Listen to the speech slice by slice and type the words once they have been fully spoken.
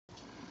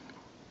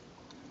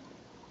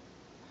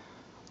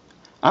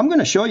I'm going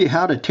to show you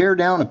how to tear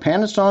down a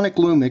Panasonic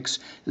Lumix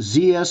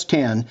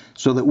ZS10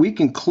 so that we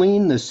can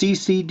clean the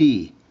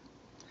CCD.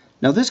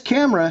 Now this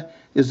camera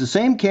is the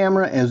same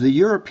camera as the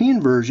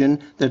European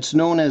version that's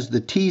known as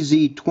the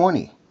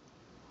TZ20.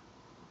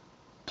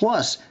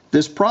 Plus,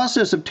 this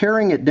process of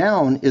tearing it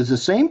down is the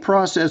same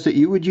process that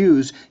you would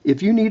use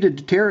if you needed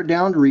to tear it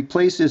down to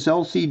replace this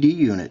LCD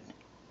unit.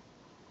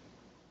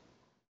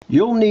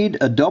 You'll need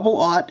a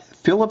double-aught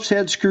Phillips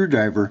head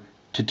screwdriver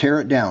to tear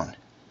it down.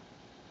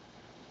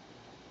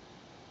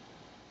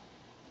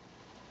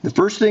 The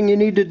first thing you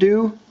need to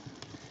do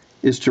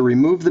is to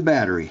remove the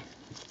battery.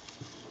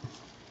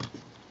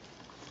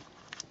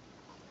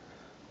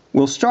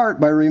 We'll start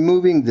by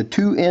removing the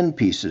two end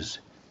pieces.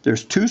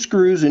 There's 2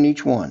 screws in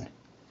each one.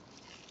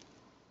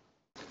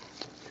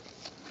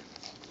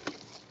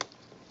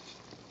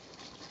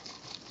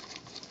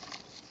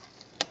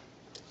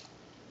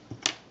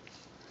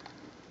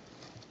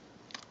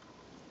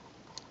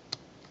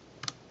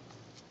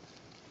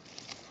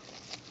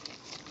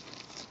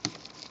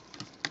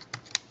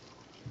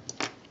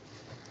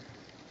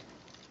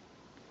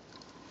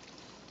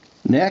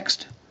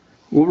 Next,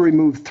 we'll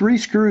remove 3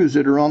 screws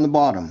that are on the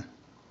bottom.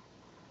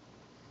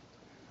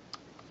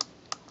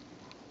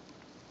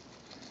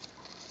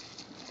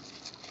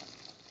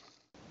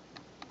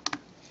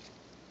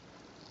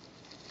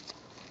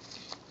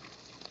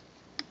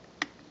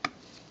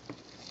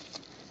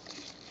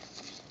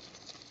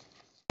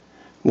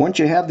 Once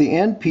you have the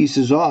end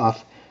pieces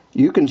off,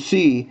 you can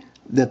see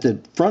that the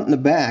front and the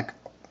back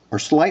are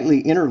slightly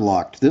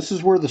interlocked. This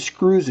is where the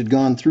screws had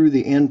gone through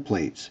the end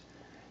plates.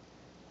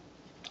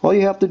 All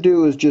you have to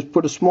do is just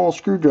put a small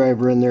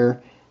screwdriver in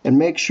there and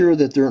make sure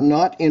that they're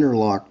not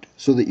interlocked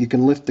so that you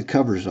can lift the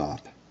covers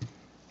off.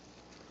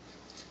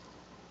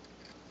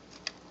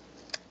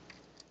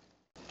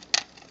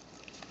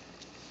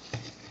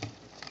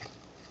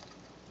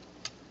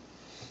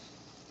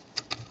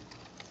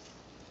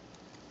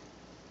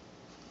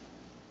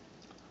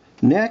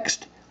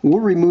 Next, we'll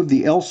remove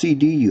the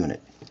LCD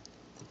unit.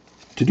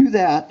 To do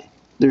that,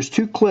 there's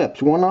 2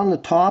 clips, one on the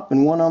top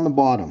and one on the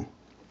bottom.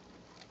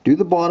 Do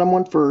the bottom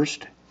one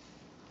first.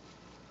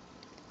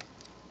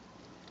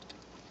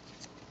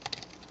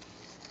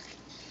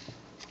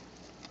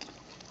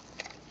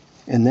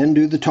 And then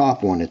do the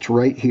top one. It's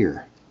right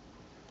here.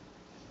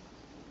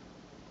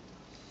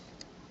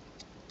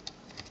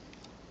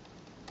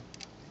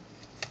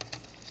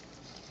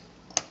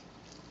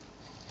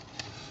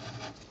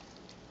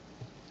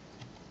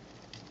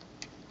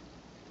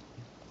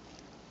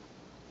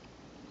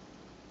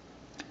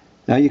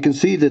 Now you can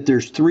see that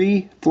there's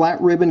 3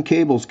 flat ribbon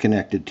cables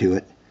connected to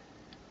it.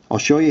 I'll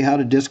show you how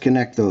to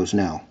disconnect those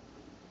now.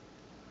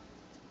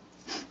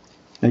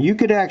 Now you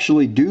could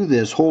actually do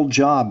this whole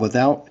job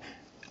without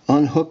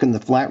unhooking the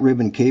flat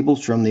ribbon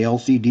cables from the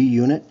LCD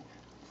unit,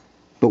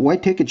 but why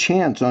take a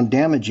chance on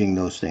damaging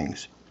those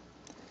things?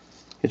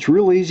 It's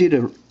real easy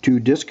to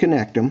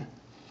disconnect them.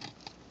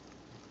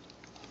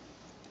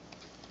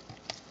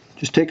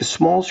 Just take a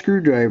small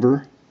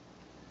screwdriver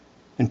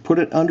and put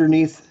it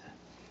underneath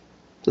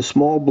the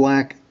small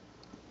black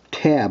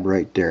tab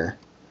right there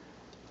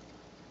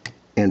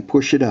and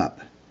push it up.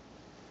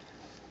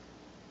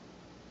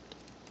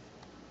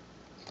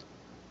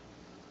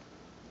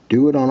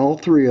 Do it on all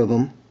 3 of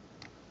them.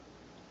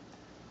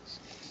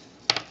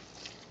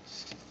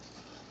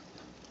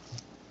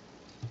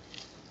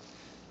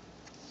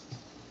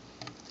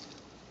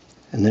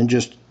 And then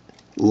just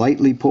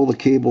lightly pull the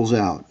cables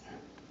out.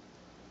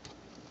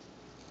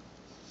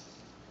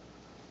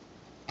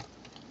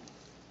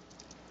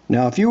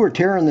 Now if you were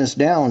tearing this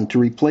down to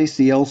replace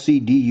the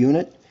LCD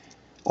unit,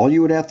 all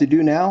you would have to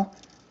do now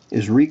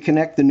is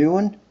reconnect the new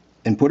one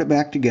and put it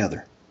back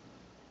together.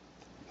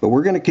 But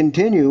we're going to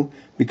continue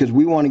because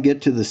we want to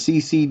get to the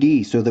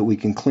CCD so that we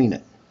can clean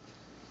it.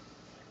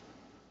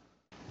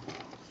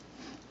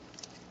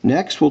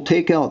 Next we'll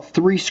take out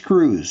 3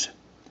 screws.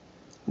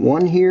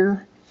 One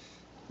here,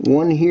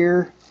 one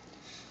here,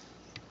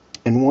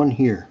 and one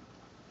here.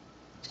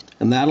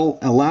 And that'll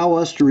allow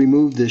us to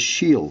remove this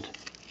shield.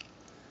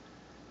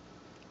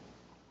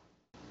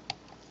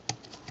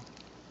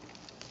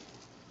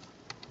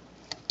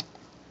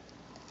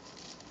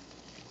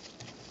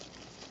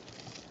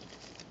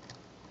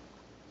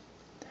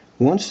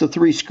 Once the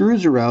 3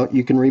 screws are out,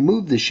 you can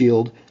remove the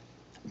shield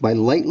by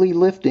lightly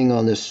lifting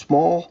on this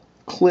small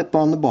clip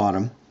on the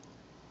bottom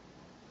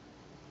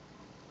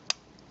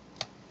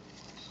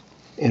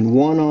and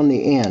one on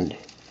the end.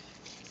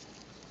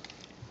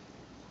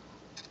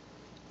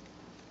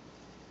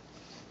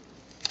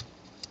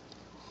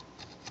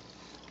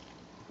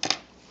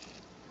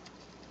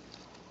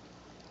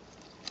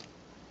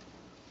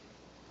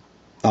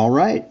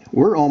 Alright,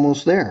 we're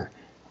almost there.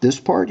 This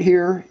part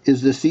here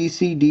is the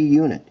CCD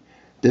unit.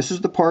 This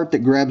is the part that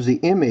grabs the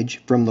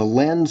image from the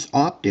lens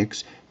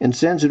optics and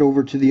sends it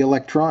over to the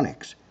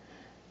electronics.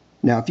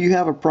 Now if you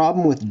have a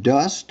problem with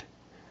dust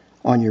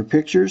on your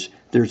pictures,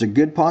 there's a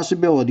good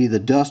possibility the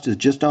dust is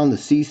just on the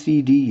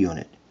CCD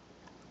unit.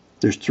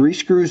 There's 3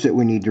 screws that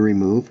we need to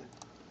remove,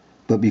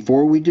 But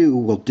before we do,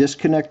 we'll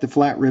disconnect the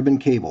flat ribbon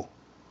cable.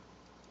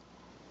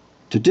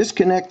 To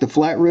disconnect the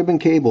flat ribbon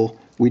cable,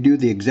 we do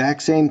the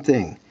exact same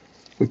thing.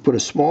 We put a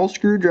small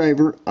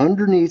screwdriver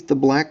underneath the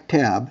black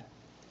tab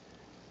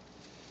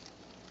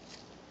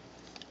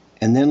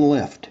and then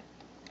lift.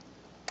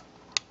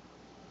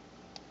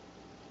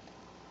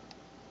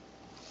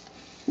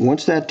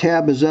 Once that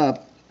tab is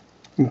up,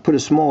 you can put a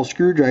small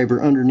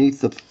screwdriver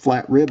underneath the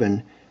flat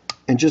ribbon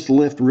and just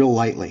lift real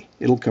lightly.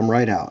 It'll come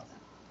right out.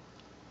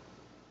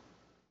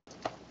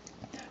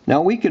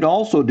 Now we could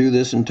also do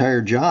this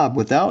entire job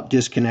without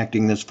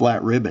disconnecting this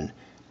flat ribbon.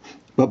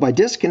 But by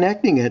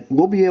disconnecting it,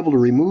 we'll be able to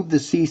remove the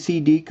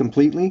CCD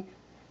completely,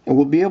 and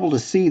we'll be able to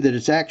see that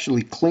it's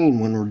actually clean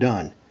when we're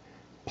done.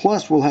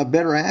 Plus, we'll have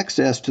better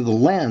access to the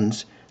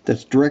lens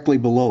that's directly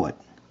below it.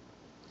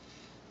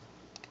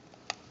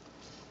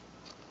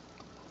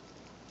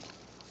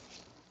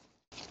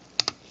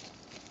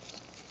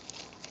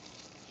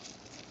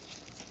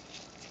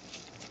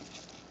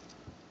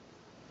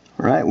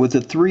 Alright, with the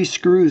 3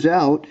 screws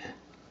out,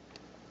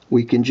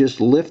 we can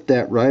just lift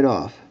that right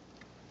off.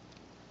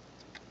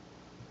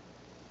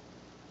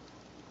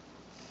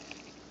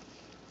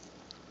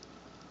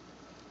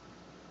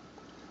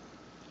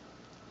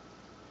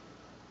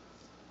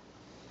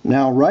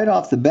 Now, right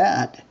off the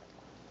bat,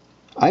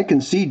 I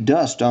can see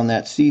dust on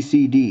that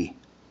CCD.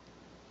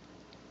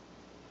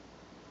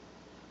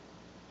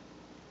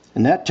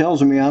 And that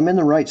tells me I'm in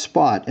the right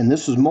spot, and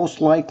this is most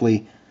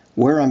likely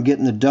where I'm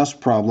getting the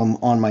dust problem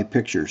on my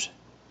pictures.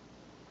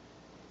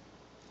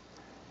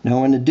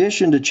 Now, in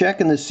addition to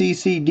checking the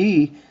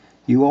CCD,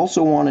 you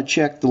also want to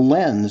check the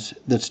lens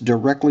that's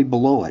directly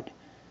below it.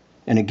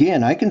 And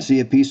again, I can see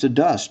a piece of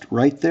dust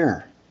right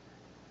there.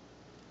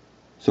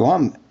 So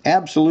I'm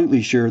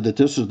absolutely sure that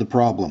this is the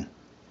problem,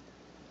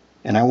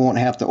 and I won't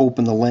have to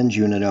open the lens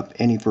unit up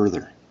any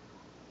further.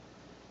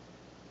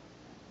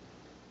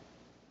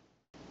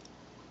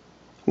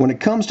 When it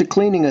comes to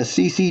cleaning a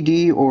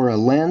CCD or a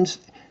lens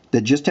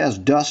that just has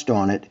dust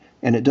on it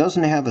and it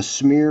doesn't have a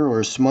smear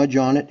or a smudge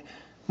on it,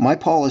 my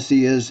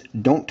policy is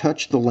don't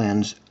touch the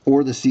lens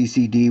or the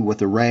CCD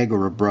with a rag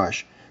or a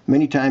brush.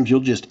 Many times you'll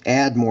just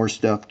add more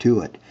stuff to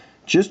it.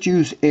 Just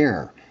use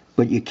air,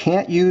 but you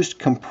can't use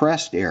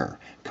compressed air.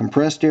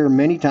 Compressed air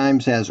many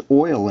times has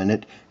oil in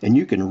it, and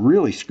you can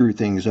really screw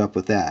things up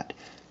with that.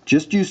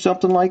 Just use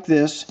something like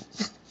this,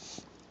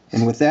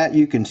 and with that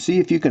you can see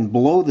if you can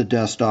blow the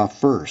dust off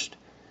first.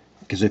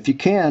 Because if you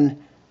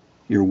can,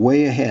 you're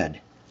way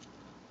ahead.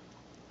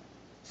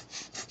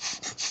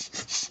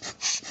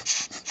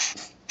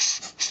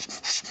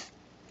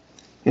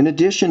 In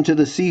addition to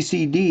the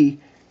CCD,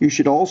 you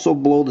should also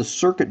blow the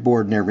circuit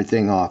board and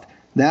everything off.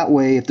 That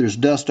way, if there's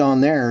dust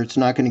on there, it's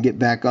not going to get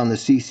back on the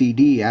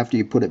CCD after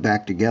you put it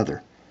back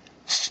together.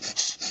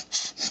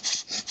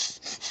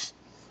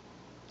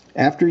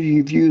 After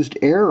you've used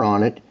air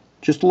on it,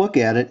 just look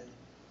at it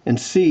and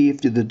see if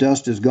the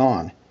dust is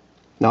gone.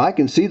 Now I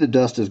can see the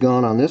dust is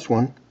gone on this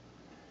one,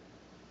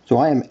 so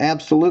I am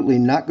absolutely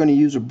not going to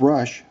use a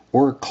brush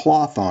or a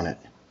cloth on it.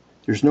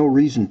 There's no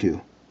reason to.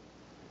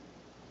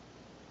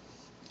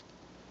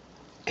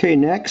 Okay,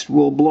 next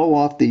we'll blow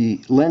off the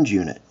lens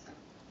unit.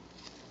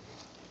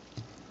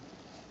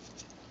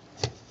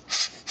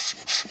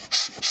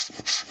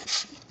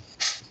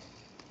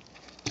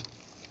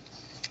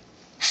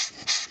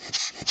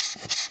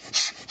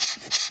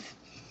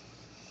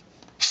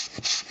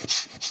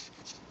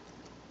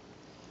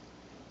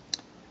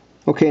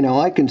 Okay, now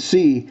I can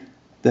see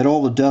that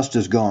all the dust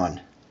is gone.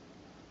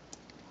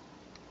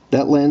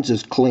 That lens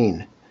is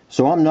clean,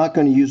 so I'm not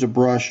going to use a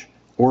brush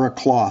or a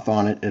cloth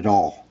on it at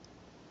all.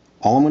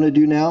 All I'm going to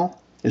do now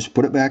is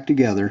put it back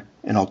together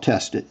and I'll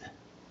test it.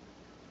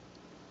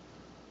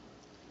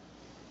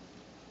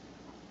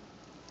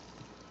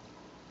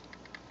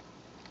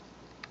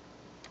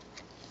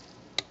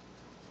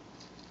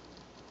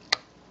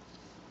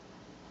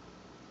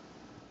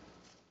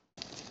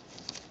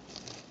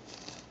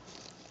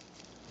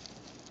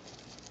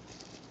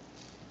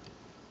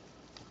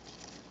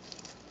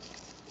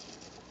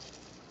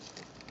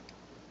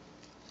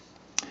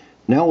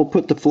 Now we'll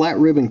put the flat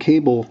ribbon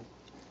cable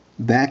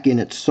back in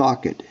its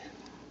socket.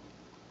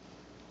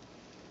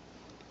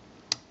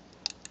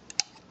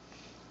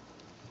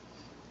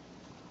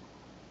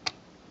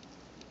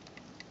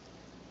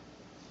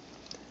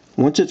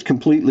 Once it's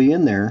completely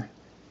in there,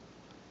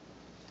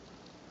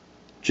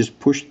 just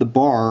push the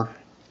bar,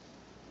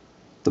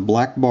 the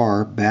black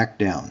bar, back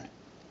down.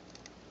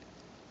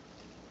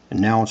 And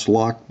now it's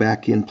locked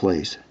back in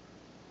place.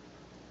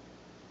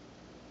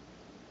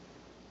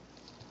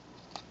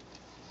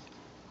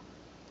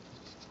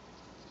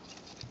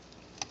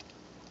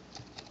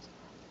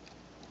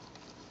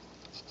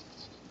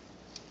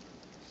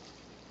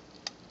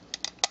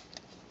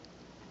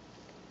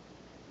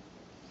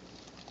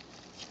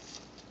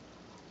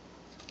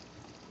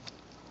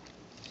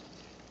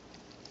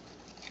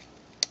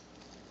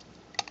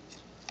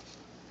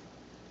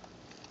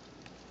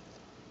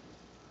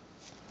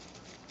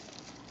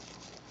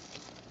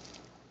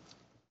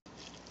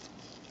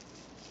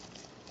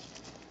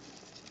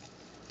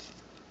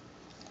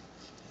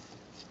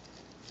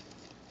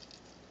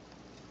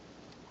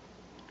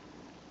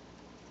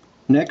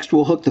 Next,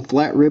 we'll hook the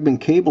flat ribbon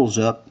cables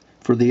up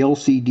for the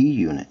LCD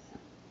unit.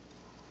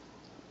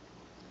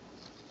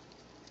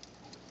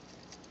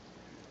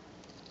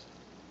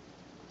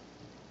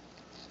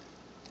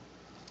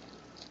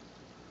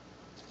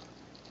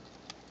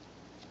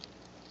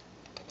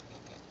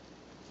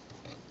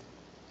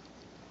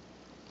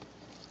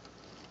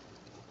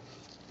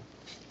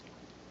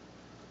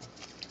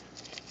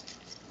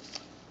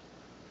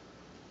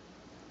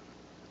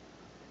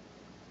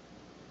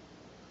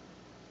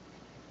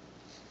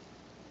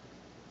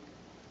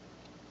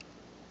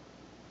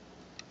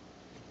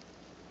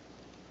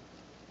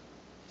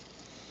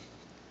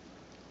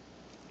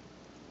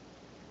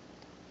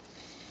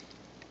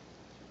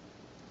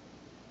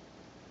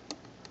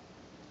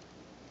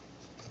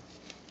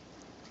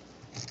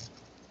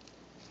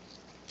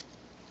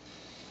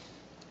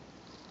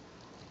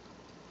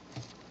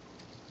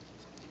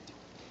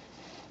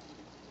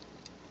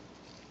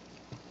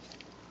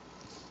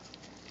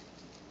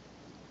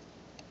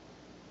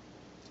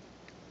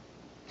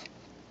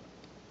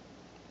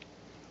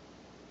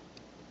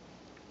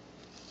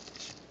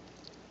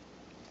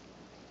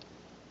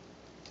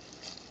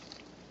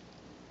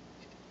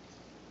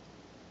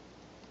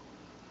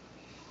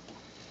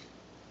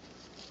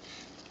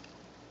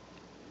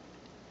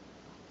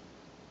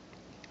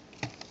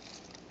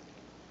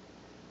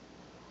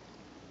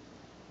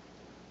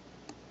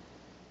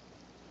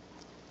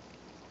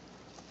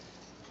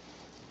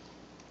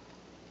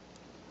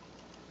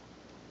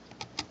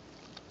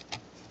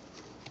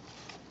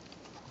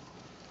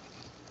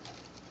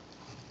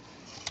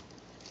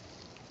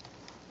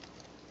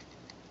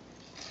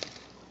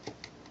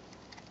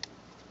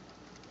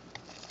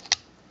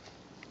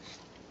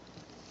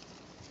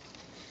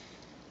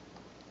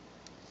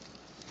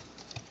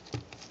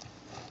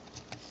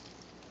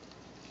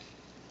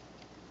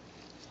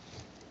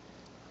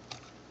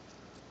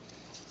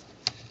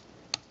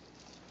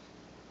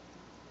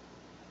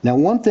 Now,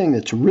 one thing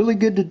that's really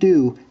good to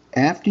do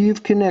after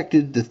you've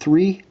connected the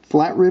 3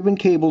 flat ribbon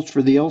cables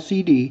for the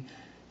LCD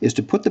is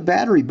to put the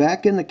battery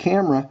back in the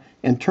camera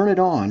and turn it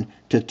on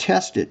to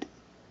test it.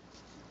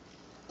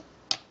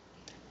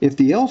 If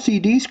the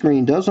LCD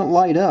screen doesn't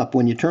light up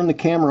when you turn the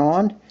camera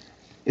on,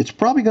 it's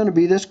probably going to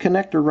be this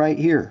connector right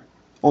here.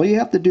 All you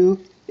have to do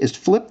is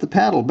flip the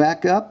paddle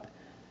back up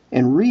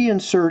and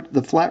reinsert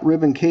the flat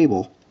ribbon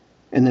cable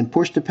and then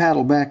push the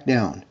paddle back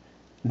down.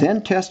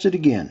 Then test it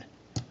again.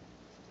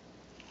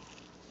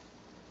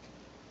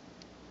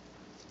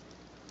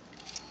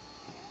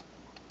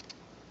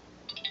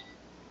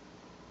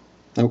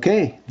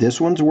 Okay,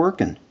 this one's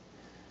working.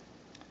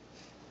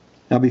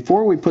 Now,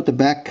 before we put the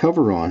back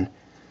cover on,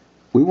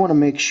 we want to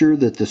make sure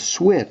that the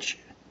switch,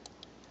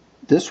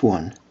 this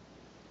one,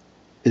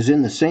 is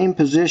in the same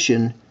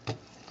position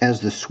as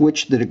the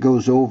switch that it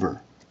goes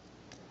over.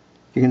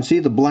 You can see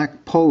the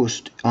black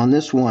post on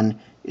this one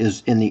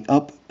is in the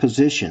up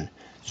position.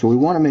 So we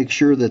want to make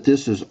sure that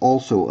this is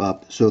also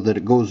up so that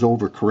it goes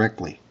over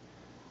correctly.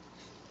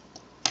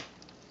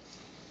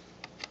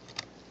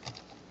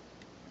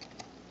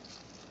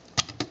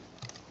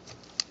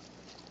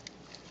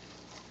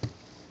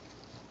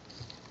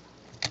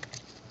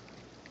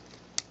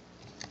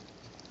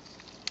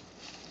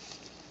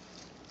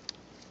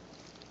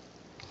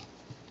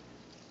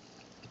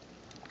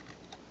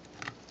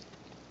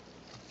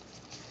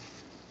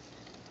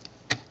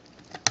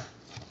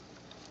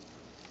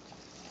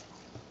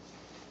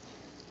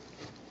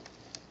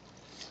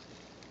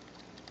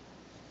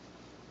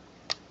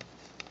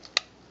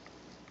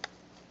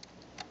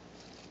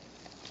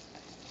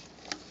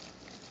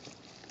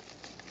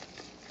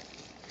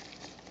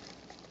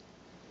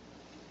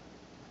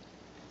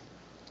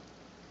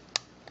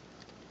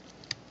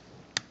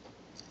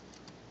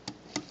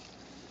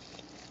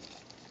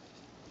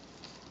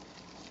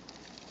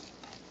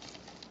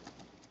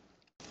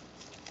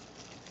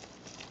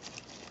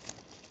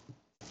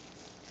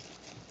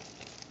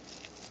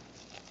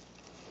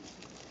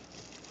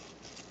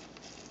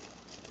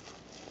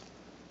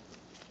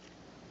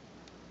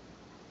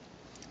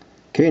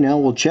 Okay, now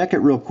we'll check it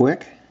real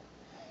quick.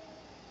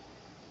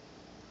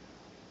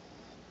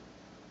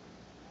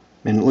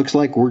 And it looks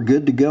like we're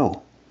good to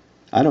go.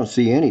 I don't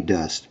see any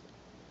dust.